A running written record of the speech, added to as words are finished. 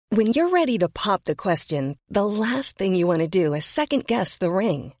When you're ready to pop the question, the last thing you want to do is second-guess the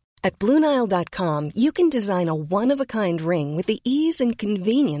ring. At BlueNile.com, you can design a one-of-a-kind ring with the ease and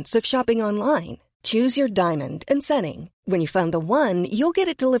convenience of shopping online. Choose your diamond and setting. When you find the one, you'll get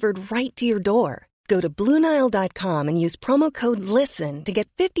it delivered right to your door. Go to BlueNile.com and use promo code LISTEN to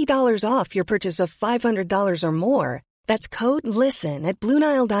get $50 off your purchase of $500 or more. That's code LISTEN at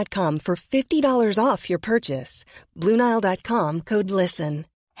BlueNile.com for $50 off your purchase. BlueNile.com, code LISTEN.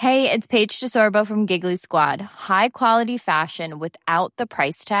 Hey, it's Paige DeSorbo from Giggly Squad. High quality fashion without the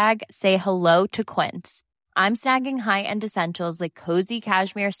price tag. Say hello to Quince. I'm snagging high-end essentials like cozy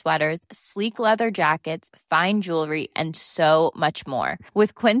cashmere sweaters, sleek leather jackets, fine jewelry, and so much more.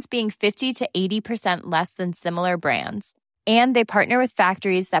 With Quince being 50 to 80% less than similar brands. And they partner with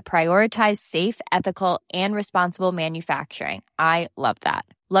factories that prioritize safe, ethical, and responsible manufacturing. I love that.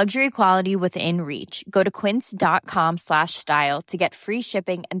 Luxury quality within reach. Go to quince.com/style to get free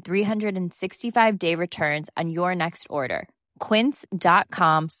shipping and 365-day returns on your next order.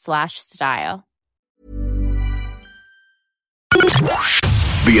 Quince.com/style.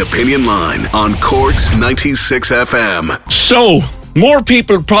 The Opinion Line on Cork's 96 FM. So, more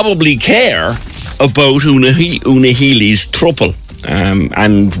people probably care about Una Healy's throuple,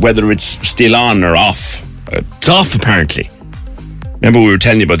 and whether it's still on or off. It's off, apparently. Remember, we were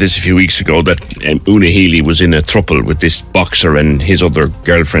telling you about this a few weeks ago, that Una Healy was in a throuple with this boxer and his other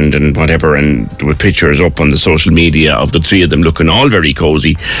girlfriend and whatever, and there were pictures up on the social media of the three of them looking all very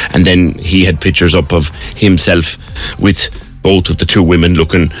cosy, and then he had pictures up of himself with both of the two women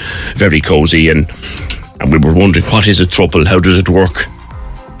looking very cosy, and we were wondering, what is a throuple? How does it work?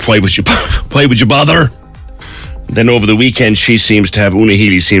 Why would you bother? Then over the weekend, Una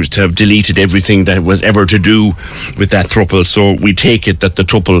Healy seems to have deleted everything that was ever to do with that throuple. So we take it that the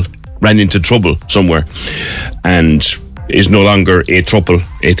throuple ran into trouble somewhere and is no longer a throuple,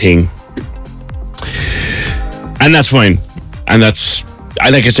 a thing. And that's fine. And that's,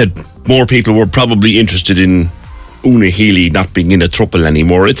 like I said, more people were probably interested in Una Healy not being in a throuple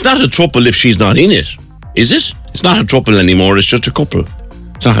anymore. It's not a throuple if she's not in it, is it? It's not a throuple anymore, it's just a couple.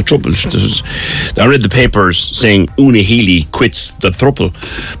 It's not a throuple. I read the papers saying Una Healy quits the throuple.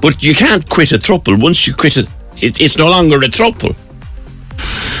 But you can't quit a throuple. Once you quit it, it's no longer a throuple.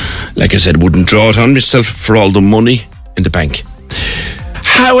 Like I said, wouldn't draw it on myself for all the money in the bank.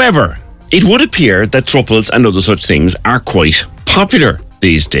 However, it would appear that throuples and other such things are quite popular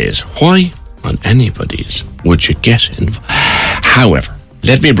these days. Why on anybody's would you get involved? However,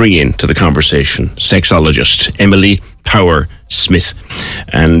 let me bring in to the conversation sexologist Emily Power Smith.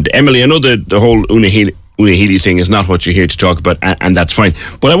 And Emily, I know the whole Una Healy thing is not what you're here to talk about, and that's fine.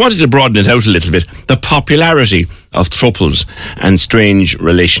 But I wanted to broaden it out a little bit. The popularity of throuples and strange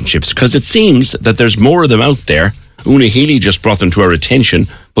relationships, because it seems that there's more of them out there. Una Healy just brought them to our attention,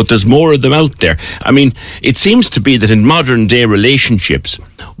 but there's more of them out there. I mean, it seems to be that in modern day relationships,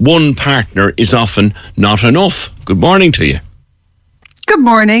 one partner is often not enough. Good morning to you. Good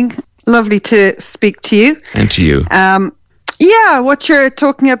morning. Lovely to speak to you. And to you. Yeah, what you're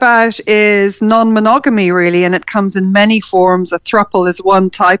talking about is non-monogamy, really, and it comes in many forms. A throuple is one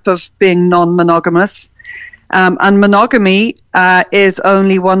type of being non-monogamous. And monogamy is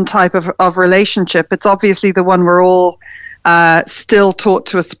only one type of relationship. It's obviously the one we're all still taught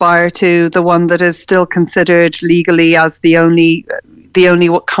to aspire to, the one that is still considered legally as the only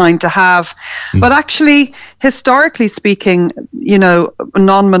kind to have. But actually, historically speaking, you know,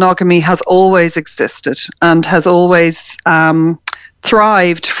 non-monogamy has always existed and has always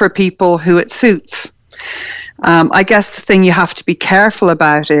thrived for people who it suits. I guess the thing you have to be careful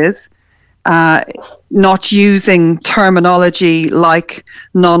about is not using terminology like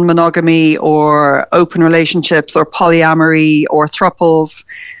non-monogamy or open relationships or polyamory or thruples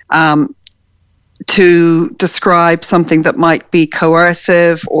to describe something that might be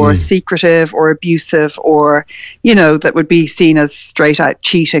coercive or secretive or abusive, or, you know, that would be seen as straight out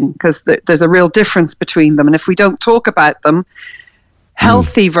cheating, because there's a real difference between them. And if we don't talk about them,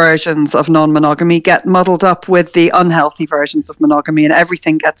 healthy versions of non-monogamy get muddled up with the unhealthy versions of monogamy, and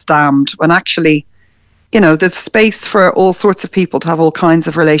everything gets damned, when actually, you know, there's space for all sorts of people to have all kinds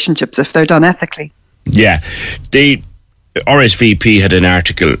of relationships if they're done ethically. Yeah. The RSVP had an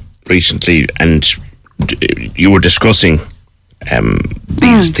article recently, and you were discussing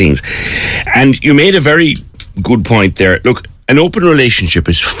these things, and you made a very good point there. Look, an open relationship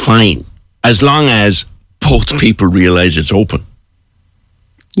is fine as long as both people realize it's open.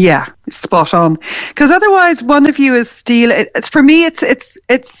 Yeah, spot on. Because otherwise, one of you is stealing. For me, it's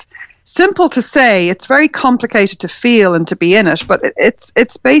simple to say. It's very complicated to feel and to be in it. But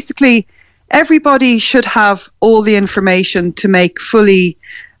it's basically everybody should have all the information to make fully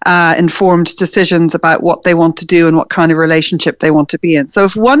informed decisions about what they want to do and what kind of relationship they want to be in. So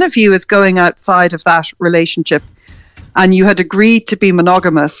if one of you is going outside of that relationship and you had agreed to be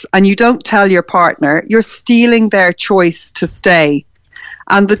monogamous and you don't tell your partner, you're stealing their choice to stay.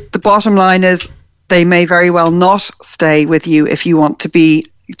 And the bottom line is they may very well not stay with you if you want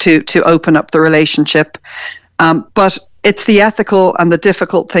to open up the relationship. But it's the ethical and the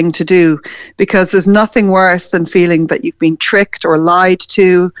difficult thing to do, because there's nothing worse than feeling that you've been tricked or lied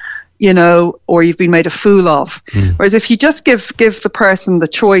to, or you've been made a fool of. Whereas if you just give the person the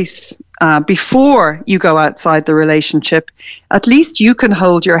choice before you go outside the relationship, at least you can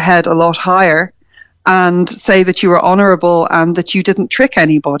hold your head a lot higher and say that you were honorable and that you didn't trick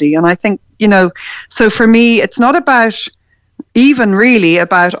anybody. And I think, so for me, it's not about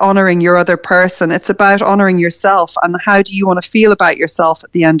honoring your other person. It's about honoring yourself, and how do you want to feel about yourself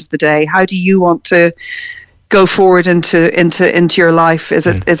at the end of the day? How do you want to go forward into your life? Is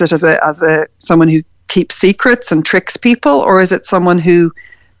it as a someone who keeps secrets and tricks people, or is it someone who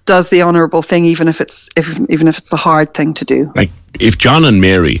does the honorable thing, even if it's the hard thing to do? Like if John and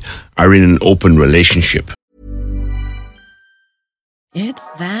Mary are in an open relationship.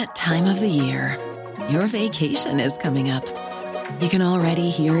 It's that time of the year. Your vacation is coming up. You can already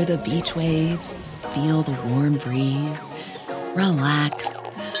hear the beach waves, feel the warm breeze,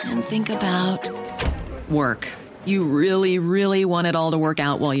 relax, and think about work. You really, really want it all to work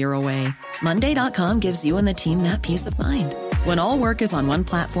out while you're away. Monday.com gives you and the team that peace of mind. When all work is on one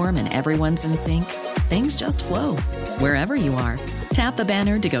platform and everyone's in sync, things just flow. Wherever you are, tap the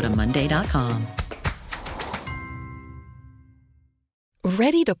banner to go to Monday.com.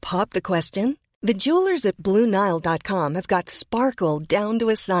 Ready to pop the question? The jewelers at BlueNile.com have got sparkle down to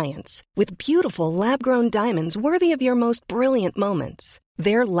a science with beautiful lab-grown diamonds worthy of your most brilliant moments.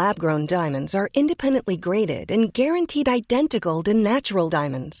 Their lab-grown diamonds are independently graded and guaranteed identical to natural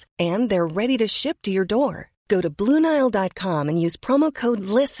diamonds, and they're ready to ship to your door. Go to BlueNile.com and use promo code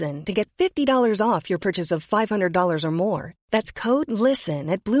LISTEN to get $50 off your purchase of $500 or more. That's code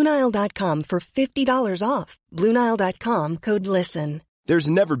LISTEN at BlueNile.com for $50 off. BlueNile.com, code LISTEN.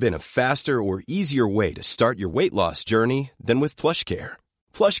 There's never been a faster or easier way to start your weight loss journey than with PlushCare.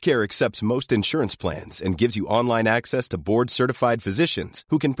 PlushCare accepts most insurance plans and gives you online access to board-certified physicians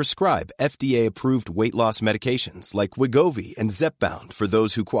who can prescribe FDA-approved weight loss medications like Wegovy and Zepbound for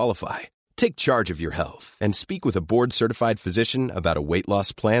those who qualify. Take charge of your health and speak with a board-certified physician about a weight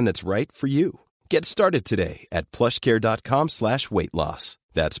loss plan that's right for you. Get started today at plushcare.com/weight loss.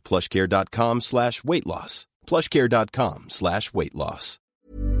 That's plushcare.com/weight loss. plushcare.com/weight loss.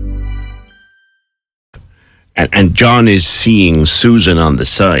 And John is seeing Susan on the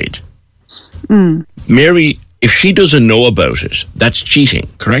side. Mary, if she doesn't know about it, that's cheating,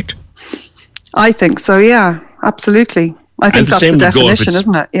 correct? I think so, yeah, absolutely. I think that's the definition,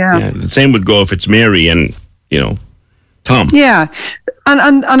 isn't it? Yeah. The same would go if it's Mary and, Tom. Yeah.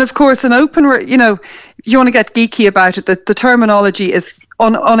 And of course, an open, you want to get geeky about it, the terminology is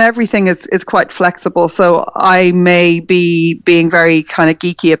on everything is quite flexible. So I may be being very kind of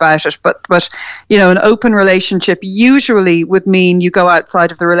geeky about it, but an open relationship usually would mean you go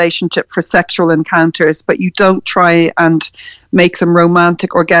outside of the relationship for sexual encounters, but you don't try and make them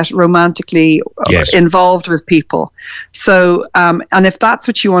romantic or get romantically involved with people. So, and if that's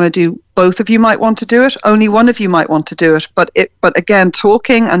what you want to do, both of you might want to do it. Only one of you might want to do it. But again,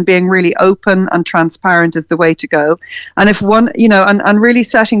 talking and being really open and transparent is the way to go. And if one, and really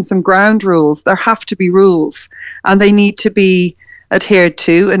setting some ground rules, there have to be rules, and they need to be adhered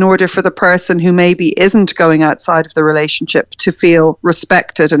to in order for the person who maybe isn't going outside of the relationship to feel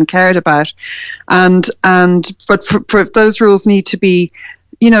respected and cared about. But for those rules need to be,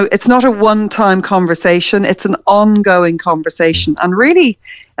 it's not a one-time conversation, it's an ongoing conversation. And really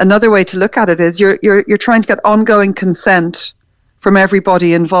another way to look at it is you're trying to get ongoing consent from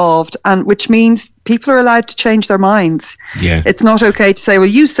everybody involved, and which means people are allowed to change their minds. Yeah. It's not okay to say, well,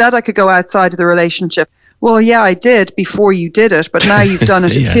 you said I could go outside of the relationship. Well, yeah, I did before you did it, but now you've done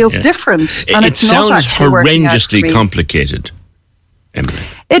it. It feels different. And it sounds horrendously complicated, Emily.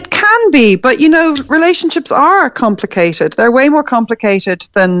 It can be, but relationships are complicated. They're way more complicated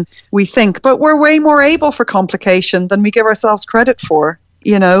than we think, but we're way more able for complication than we give ourselves credit for.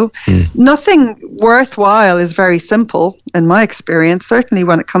 Nothing worthwhile is very simple in my experience, certainly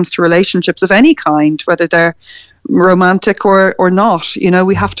when it comes to relationships of any kind, whether they're romantic or not.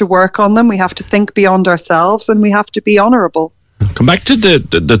 We have to work on them, we have to think beyond ourselves, and we have to be honourable. Come back to the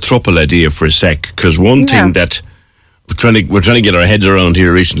throuple idea for a sec, because one thing that we're trying to get our heads around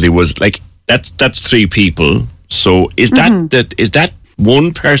here recently was like that's three people. So is that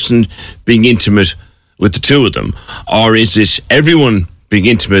one person being intimate with the two of them, or is it everyone being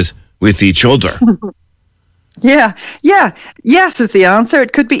intimate with each other. Yeah. Yes is the answer.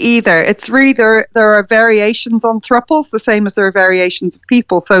 It could be either. It's really there are variations on thruples, the same as there are variations of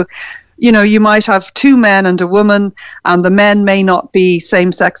people. So, you might have two men and a woman, and the men may not be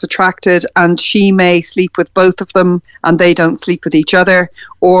same-sex attracted, and she may sleep with both of them, and they don't sleep with each other,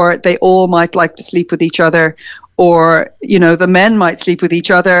 or they all might like to sleep with each other, or the men might sleep with each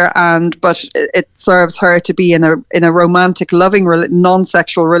other, but it serves her to be in a romantic, loving,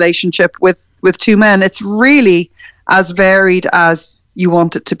 non-sexual relationship with two men. It's really as varied as you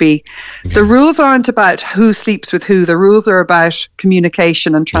want it to be. Yeah. The rules aren't about who sleeps with who. The rules are about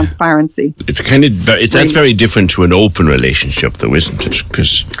communication and transparency. It's kind of that's very different to an open relationship, though, isn't it?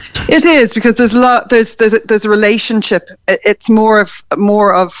 Because it is, because there's a relationship. It's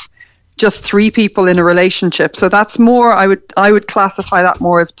more of just three people in a relationship. So that's more, I would classify that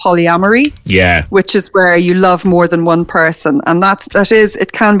more as polyamory. Yeah. Which is where you love more than one person. And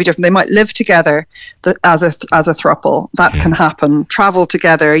it can be different. They might live together as a throuple. That can happen. Travel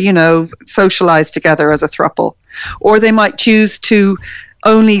together, socialize together as a throuple. Or they might choose to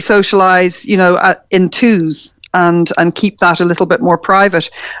only socialize, in twos and keep that a little bit more private.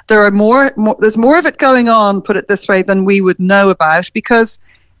 There's more of it going on, put it this way, than we would know about, because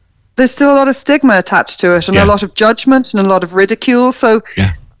there's still a lot of stigma attached to it, and a lot of judgment and a lot of ridicule. So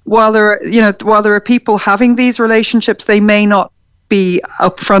while there are people having these relationships, they may not be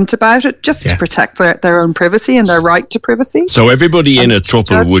upfront about it, just to protect their own privacy and their right to privacy. So everybody in a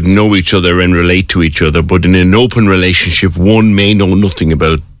throuple would know each other and relate to each other, but in an open relationship, one may know nothing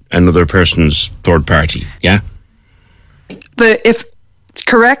about another person's third party. Yeah.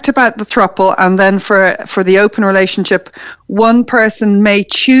 Correct about the throuple, and then for the open relationship, one person may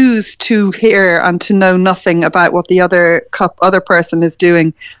choose to hear and to know nothing about what the other person is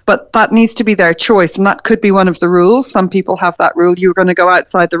doing, but that needs to be their choice, and that could be one of the rules. Some people have that rule: you're going to go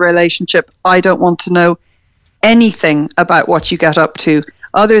outside the relationship. I don't want to know anything about what you get up to,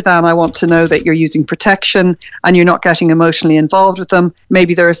 other than I want to know that you're using protection and you're not getting emotionally involved with them.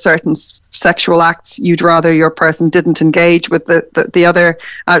 Maybe there are certain sexual acts you'd rather your person didn't engage with the other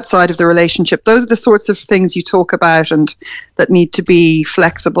outside of the relationship. Those are the sorts of things you talk about and that need to be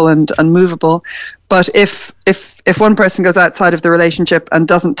flexible and movable. But if one person goes outside of the relationship and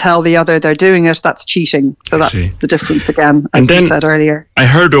doesn't tell the other they're doing it, that's cheating. So that's the difference again, as you said earlier. I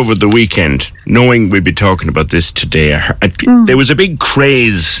heard over the weekend, knowing we'd be talking about this today, there was a big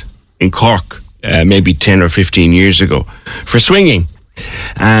craze in Cork, maybe 10 or 15 years ago, for swinging.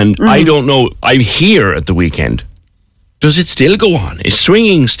 And I don't know, I'm here at the weekend. Does it still go on? Is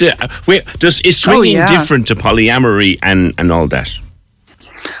swinging still... is swinging different to polyamory and all that?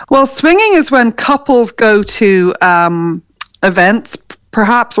 Well, swinging is when couples go to events,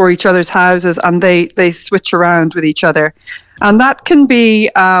 perhaps, or each other's houses, and they switch around with each other. And that can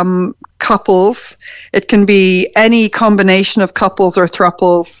be couples. It can be any combination of couples or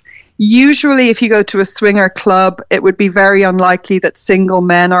throuples. Usually, if you go to a swinger club, it would be very unlikely that single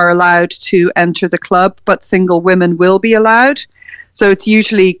men are allowed to enter the club, but single women will be allowed. So it's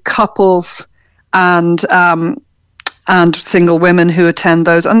usually couples and single women who attend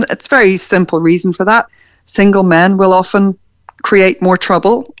those. And it's a very simple reason for that. Single men will often create more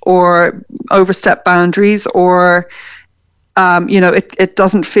trouble or overstep boundaries, or it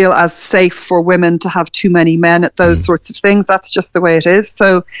doesn't feel as safe for women to have too many men at those sorts of things. That's just the way it is.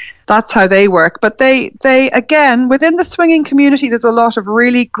 So that's how they work. But they again, within the swinging community, there's a lot of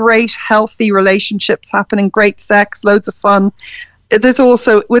really great, healthy relationships happening, great sex, loads of fun. There's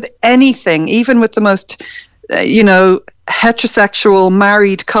also, with anything, even with the most, heterosexual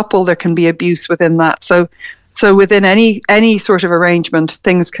married couple, there can be abuse within that. So within any sort of arrangement,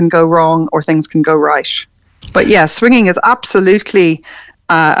 things can go wrong or things can go right. But yeah, swinging is absolutely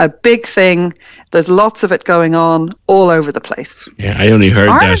a big thing. There's lots of it going on all over the place. Yeah, I only heard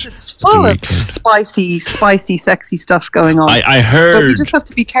Ireland is full of spicy, sexy stuff going on. I heard. But we just have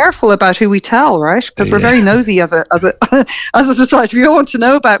to be careful about who we tell, right? Because we're very nosy as a society. We all want to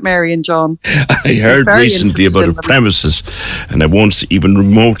know about Mary and John. I heard recently about a premises, and I won't even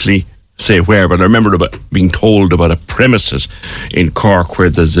remotely say where, but I remember being told about a premises in Cork where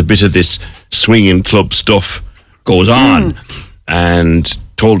there's a bit of this swinging club stuff goes on, and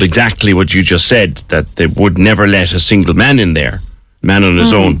told exactly what you just said, that they would never let a single man in there, man on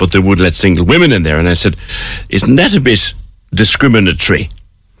his own, but they would let single women in there. And I said, isn't that a bit discriminatory?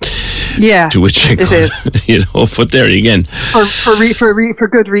 Yeah, to which it is. But there again, for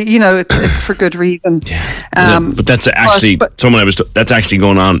good reason. It's for good reason. Yeah. But that's actually that's actually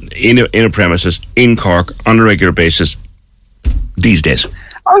going on in a premises in Cork on a regular basis these days.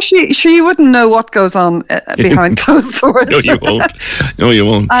 Oh, she wouldn't know what goes on behind closed doors. No, you won't. No, you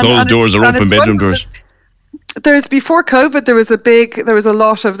won't. Closed doors are open, bedroom doors. Before COVID, there was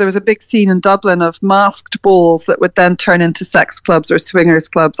a big scene in Dublin of masked balls that would then turn into sex clubs or swingers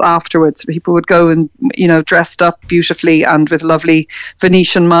clubs afterwards. People would go and, dressed up beautifully and with lovely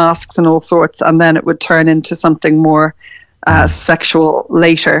Venetian masks and all sorts, and then it would turn into something more sexual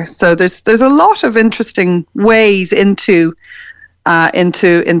later. So there's a lot of interesting ways into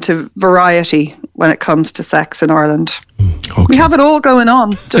variety when it comes to sex in Ireland. Okay. We have it all going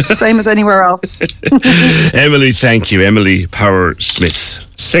on, just the same as anywhere else. Emily, thank you. Emily Power Smith,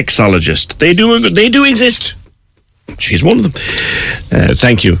 sexologist. They do exist. She's one of them.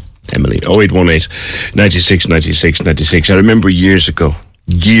 Thank you, Emily. 0818 96 96 96. I remember years ago,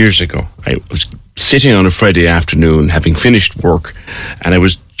 I was sitting on a Friday afternoon, having finished work, and I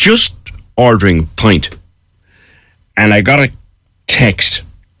was just ordering a pint, and I got a text,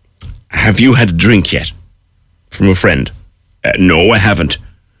 "Have you had a drink yet?" from a friend. No, I haven't.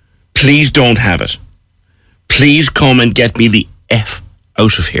 Please don't have it. Please come and get me the F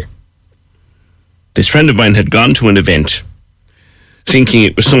out of here. This friend of mine had gone to an event thinking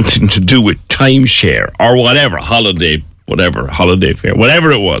it was something to do with timeshare or whatever, holiday fare,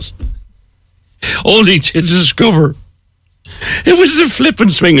 whatever it was. Only to discover it was a flippin'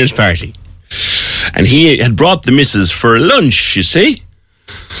 swingers party. And he had brought the missus for lunch, you see.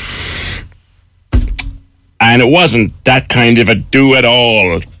 And it wasn't that kind of a do at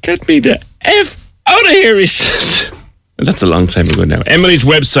all. Get me the F out of here, he says. And that's a long time ago now. Emily's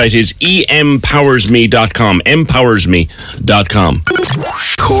website is empowersme.com. Empowersme.com.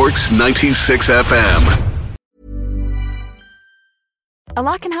 Cork's 96 FM. A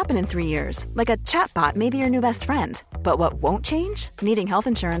lot can happen in 3 years, like a chatbot may be your new best friend. But what won't change? Needing health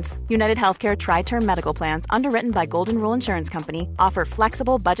insurance. United Healthcare Tri-Term Medical Plans, underwritten by Golden Rule Insurance Company, offer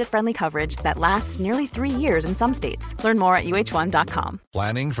flexible, budget-friendly coverage that lasts nearly 3 years in some states. Learn more at uh1.com.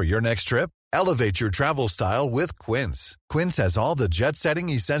 Planning for your next trip? Elevate your travel style with Quince. Quince has all the jet-setting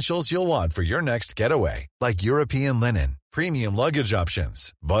essentials you'll want for your next getaway, like European linen, premium luggage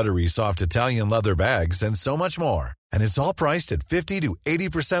options, buttery soft Italian leather bags, and so much more. And it's all priced at 50 to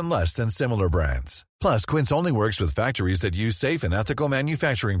 80% less than similar brands. Plus, Quince only works with factories that use safe and ethical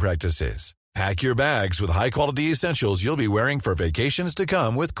manufacturing practices. Pack your bags with high-quality essentials you'll be wearing for vacations to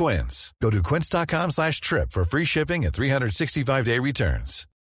come with Quince. Go to quince.com/trip for free shipping and 365-day returns.